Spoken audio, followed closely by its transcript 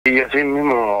Y así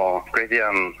mismo,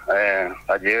 Cristian,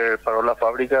 ayer paró la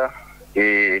fábrica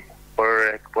y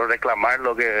por reclamar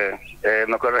lo que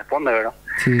no corresponde, ¿verdad?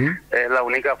 Sí, Es la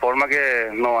única forma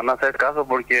que no van a hacer caso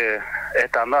porque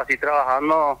estando así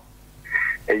trabajando,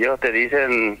 ellos te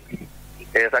dicen,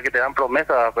 esa que te dan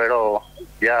promesas, pero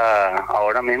ya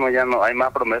ahora mismo ya no hay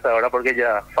más promesas ahora porque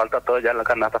ya falta todo ya la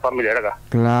canasta familiar acá.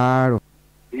 claro.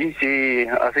 Y sí,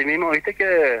 así mismo, viste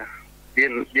que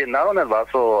llenaron el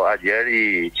vaso ayer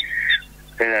y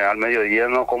al mediodía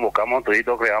nos convocamos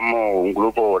toditos, creamos un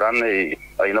grupo grande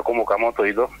y ahí nos convocamos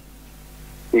toditos.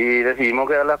 Y decidimos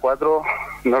que a las 4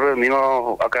 nos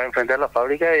reunimos acá enfrente de la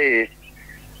fábrica y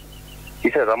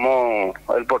cerramos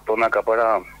el portón acá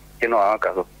para que nos hagan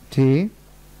caso. Sí,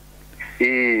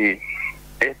 Y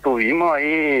estuvimos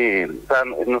ahí, o sea,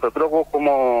 nosotros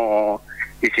como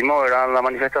hicimos, ¿verdad?, la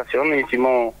manifestación,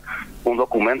 hicimos un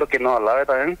documento que nos alaba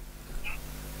también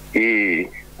y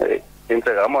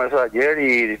entregamos eso ayer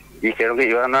y dijeron que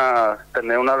iban a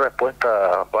tener una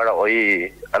respuesta para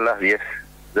hoy a las 10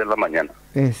 de la mañana.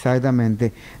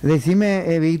 exactamente.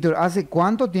 Decime, Víctor, ¿hace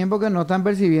cuánto tiempo que no están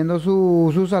percibiendo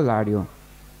su salario?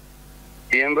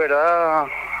 Y en verdad,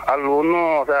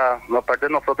 algunos, o sea, aparte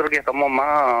de nosotros que estamos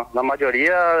más, la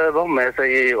mayoría de 2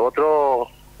 meses y otros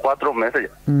 4 meses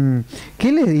ya.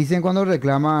 ¿Qué les dicen cuando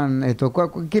reclaman esto?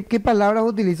 ¿Qué palabras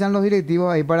utilizan los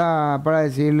directivos ahí para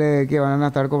decirle que van a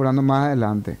estar cobrando más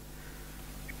adelante?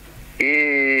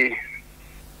 Y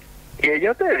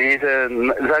ellos te dicen,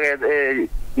 o sea, que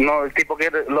no, tipo que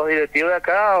los directivos de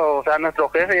acá, o sea, nuestro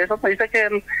jefe y eso te dice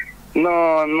que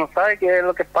no sabe qué es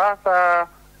lo que pasa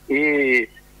y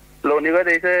lo único que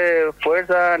te dice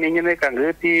fuerza, niños de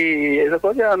canguti y eso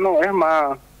pues ya no es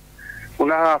más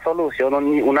una solución o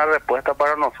ni una respuesta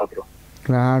para nosotros.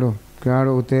 Claro,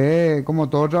 claro. Ustedes, como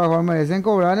todo trabajador, merecen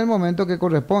cobrar en el momento que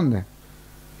corresponde.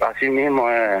 Así mismo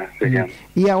es, Cristian.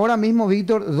 Y ahora mismo,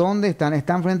 Víctor, ¿dónde están?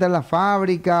 ¿Están frente a la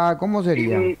fábrica? ¿Cómo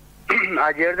sería?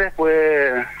 Ayer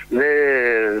después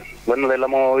de la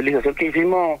movilización que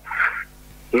hicimos,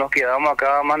 nos quedamos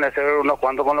acá a amanecer unos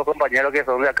cuantos con los compañeros que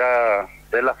son de acá,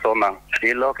 de la zona.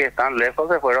 Y los que están lejos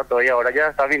se fueron todavía. Ahora ya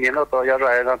están viniendo todavía otra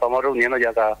vez, nos estamos reuniendo ya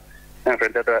acá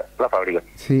enfrente de la fábrica.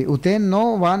 Sí, ustedes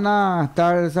no van a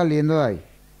estar saliendo de ahí.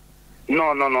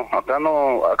 No,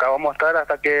 acá vamos a estar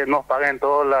hasta que nos paguen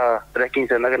todas las 3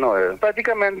 quincenas que nos deben.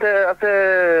 Prácticamente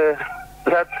hace, o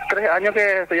sea, 3 años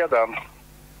que estoy acá.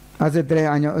 Hace 3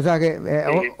 años. O sea que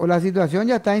Sí. la situación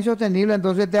ya está insostenible,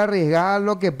 entonces te arriesgas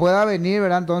lo que pueda venir,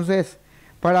 ¿verdad? Entonces,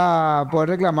 para poder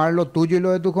reclamar lo tuyo y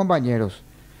lo de tus compañeros.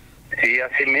 Sí,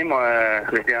 así mismo,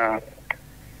 Cristian.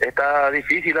 Está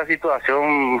difícil la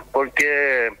situación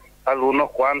porque algunos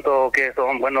cuantos que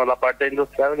son, bueno, la parte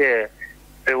industrial que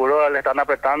seguro le están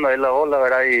apretando ahí la ola,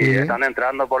 ¿verdad? Y Sí. están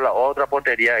entrando por la otra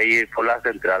portería ahí, por la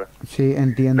central. Sí, Se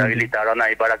entiendo. habilitaron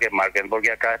ahí para que marquen,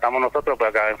 porque acá estamos nosotros, pues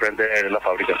acá enfrente de la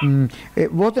fábrica.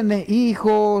 ¿Vos tenés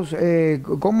hijos?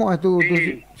 ¿Cómo es tu...?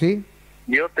 Sí. ¿Sí?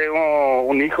 Yo tengo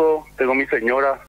un hijo, tengo mi señora